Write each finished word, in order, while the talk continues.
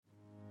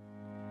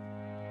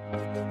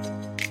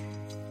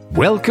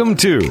Welcome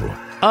to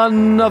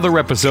another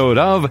episode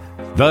of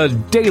the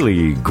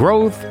Daily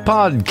Growth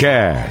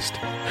Podcast,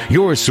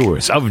 your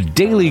source of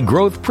daily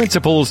growth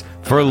principles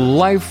for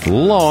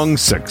lifelong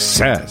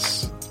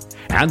success.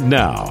 And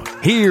now,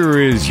 here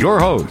is your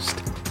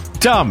host,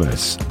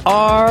 Thomas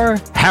R.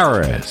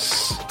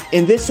 Harris.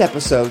 In this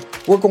episode,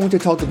 we're going to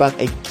talk about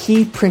a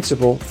key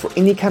principle for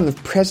any kind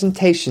of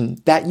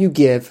presentation that you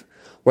give,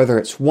 whether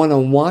it's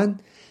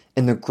one-on-one,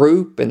 in a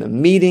group, in a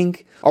meeting,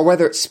 or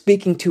whether it's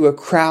speaking to a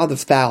crowd of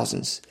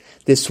thousands.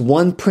 This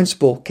one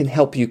principle can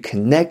help you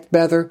connect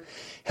better,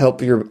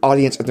 help your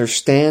audience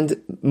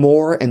understand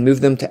more and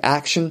move them to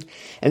action,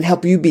 and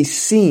help you be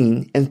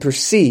seen and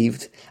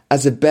perceived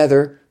as a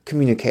better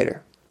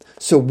communicator.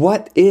 So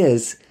what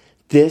is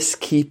this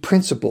key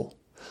principle?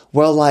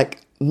 Well,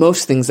 like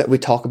most things that we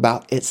talk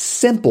about, it's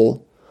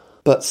simple,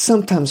 but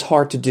sometimes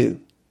hard to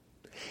do.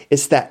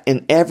 It's that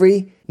in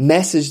every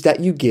message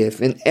that you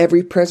give, in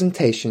every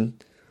presentation,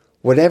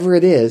 whatever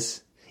it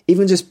is,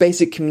 even just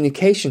basic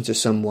communication to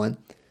someone,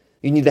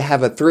 you need to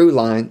have a through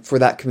line for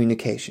that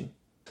communication.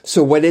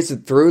 So what is a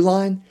through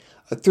line?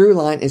 A through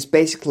line is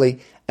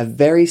basically a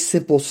very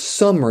simple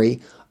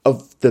summary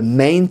of the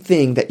main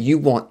thing that you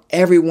want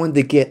everyone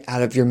to get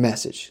out of your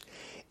message.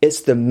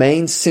 It's the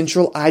main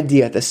central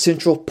idea, the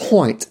central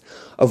point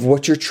of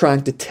what you're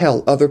trying to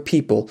tell other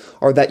people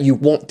or that you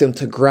want them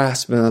to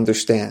grasp and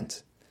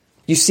understand.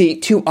 You see,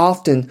 too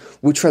often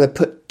we try to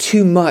put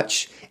too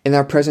much in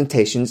our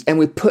presentations and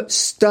we put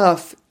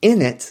stuff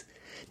in it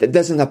that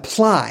doesn't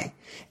apply.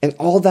 And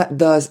all that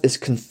does is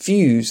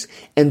confuse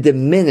and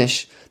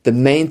diminish the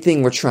main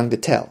thing we're trying to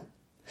tell.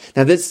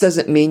 Now, this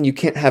doesn't mean you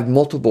can't have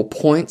multiple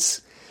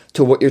points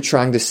to what you're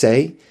trying to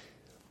say,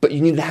 but you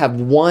need to have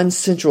one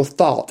central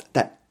thought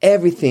that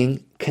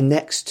everything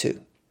connects to.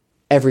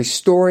 Every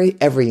story,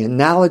 every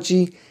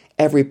analogy,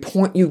 every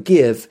point you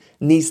give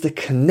needs to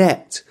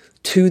connect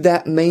to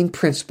that main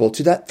principle,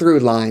 to that through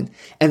line.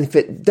 And if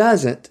it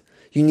doesn't,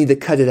 you need to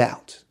cut it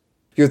out.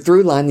 Your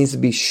through line needs to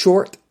be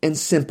short and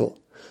simple.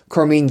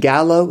 Carmine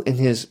Gallo, in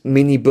his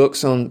many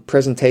books on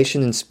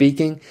presentation and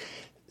speaking,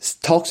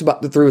 talks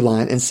about the through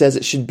line and says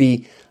it should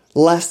be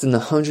less than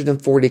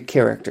 140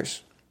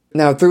 characters.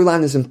 Now, a through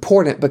line is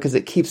important because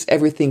it keeps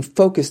everything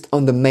focused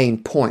on the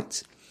main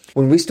points.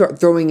 When we start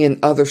throwing in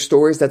other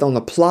stories that don't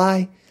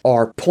apply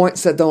or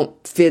points that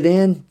don't fit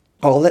in,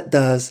 all it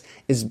does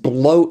is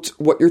bloat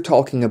what you're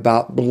talking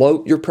about,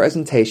 bloat your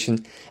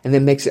presentation, and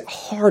then makes it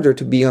harder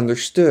to be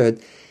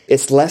understood.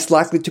 It's less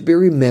likely to be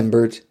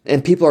remembered,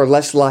 and people are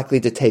less likely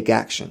to take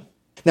action.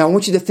 Now, I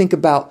want you to think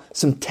about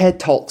some TED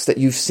Talks that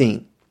you've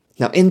seen.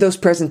 Now, in those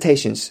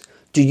presentations,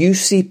 do you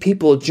see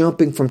people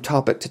jumping from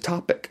topic to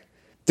topic?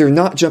 They're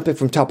not jumping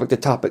from topic to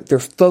topic. They're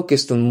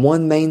focused on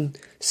one main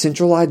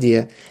central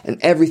idea, and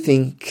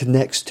everything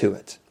connects to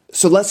it.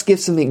 So let's give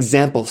some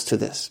examples to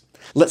this.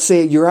 Let's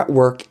say you're at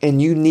work and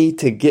you need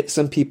to get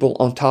some people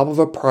on top of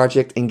a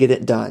project and get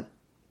it done.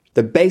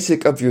 The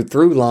basic of your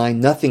through line,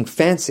 nothing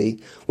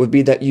fancy, would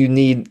be that you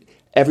need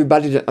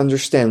everybody to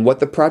understand what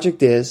the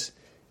project is,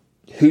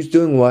 who's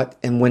doing what,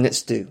 and when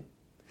it's due.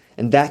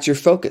 And that's your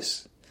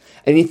focus.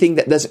 Anything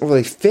that doesn't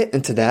really fit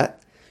into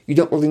that, you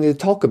don't really need to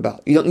talk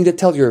about. You don't need to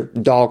tell your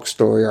dog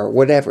story or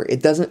whatever.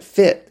 It doesn't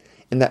fit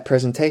in that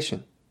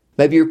presentation.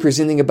 Maybe you're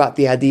presenting about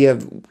the idea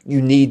of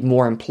you need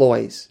more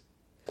employees.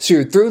 So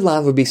your through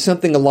line would be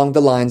something along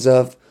the lines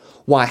of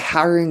why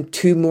hiring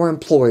 2 more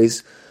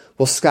employees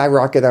will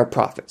skyrocket our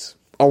profits,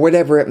 or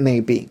whatever it may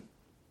be.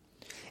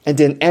 And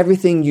then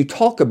everything you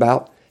talk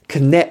about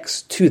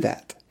connects to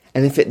that.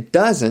 And if it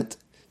doesn't,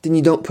 then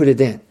you don't put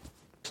it in.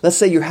 Let's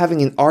say you're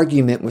having an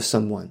argument with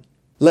someone.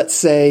 Let's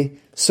say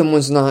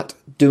someone's not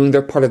doing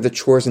their part of the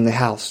chores in the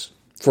house,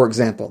 for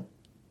example.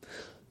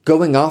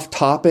 Going off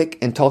topic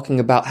and talking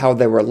about how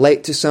they were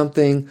late to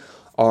something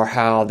or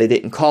how they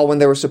didn't call when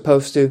they were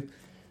supposed to,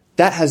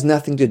 that has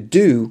nothing to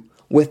do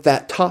with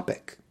that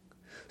topic.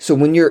 So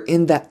when you're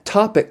in that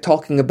topic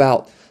talking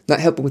about not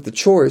helping with the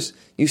chores,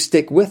 you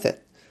stick with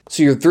it.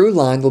 So your through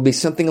line will be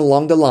something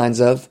along the lines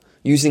of,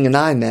 using an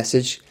I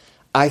message,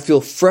 I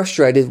feel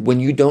frustrated when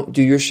you don't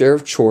do your share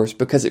of chores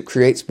because it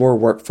creates more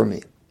work for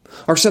me.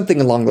 Or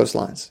something along those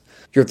lines.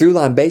 Your through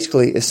line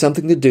basically is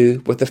something to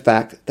do with the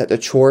fact that the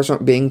chores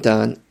aren't being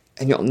done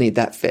and you'll need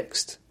that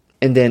fixed.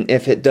 And then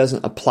if it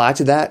doesn't apply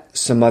to that,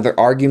 some other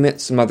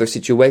argument, some other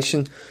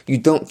situation, you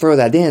don't throw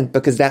that in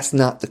because that's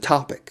not the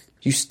topic.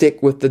 You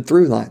stick with the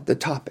through line, the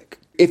topic.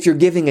 If you're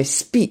giving a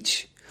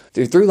speech,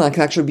 the through line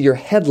can actually be your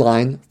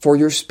headline for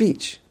your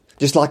speech,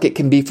 just like it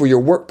can be for your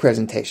work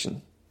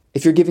presentation.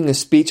 If you're giving a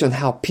speech on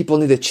how people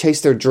need to chase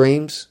their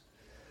dreams,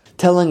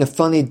 telling a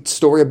funny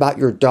story about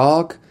your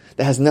dog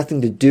that has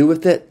nothing to do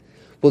with it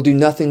will do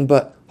nothing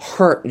but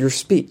hurt your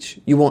speech.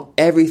 You want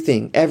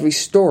everything, every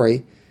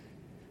story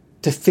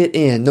to fit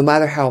in, no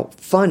matter how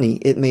funny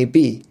it may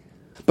be.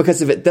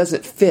 Because if it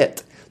doesn't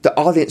fit, the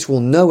audience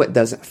will know it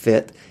doesn't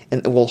fit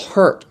and it will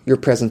hurt your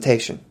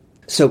presentation.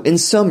 So in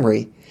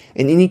summary,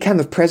 in any kind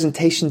of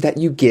presentation that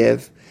you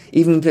give,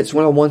 even if it's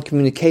one-on-one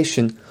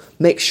communication,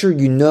 make sure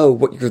you know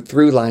what your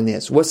through line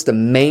is. What's the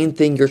main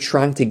thing you're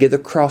trying to get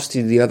across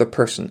to the other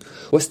person?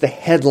 What's the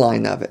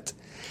headline of it?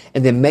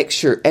 And then make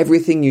sure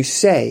everything you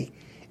say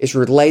is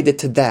related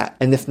to that.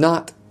 And if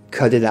not,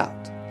 cut it out.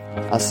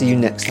 I'll see you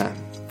next time.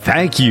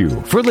 Thank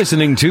you for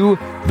listening to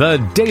the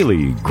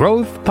Daily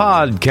Growth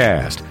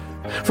Podcast.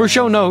 For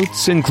show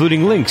notes,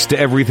 including links to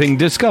everything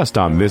discussed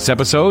on this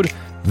episode,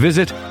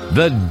 visit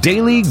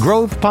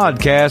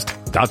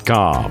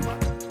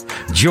thedailygrowthpodcast.com.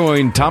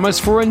 Join Thomas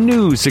for a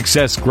new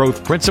success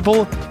growth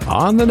principle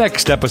on the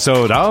next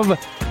episode of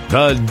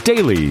the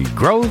Daily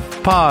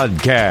Growth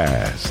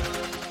Podcast.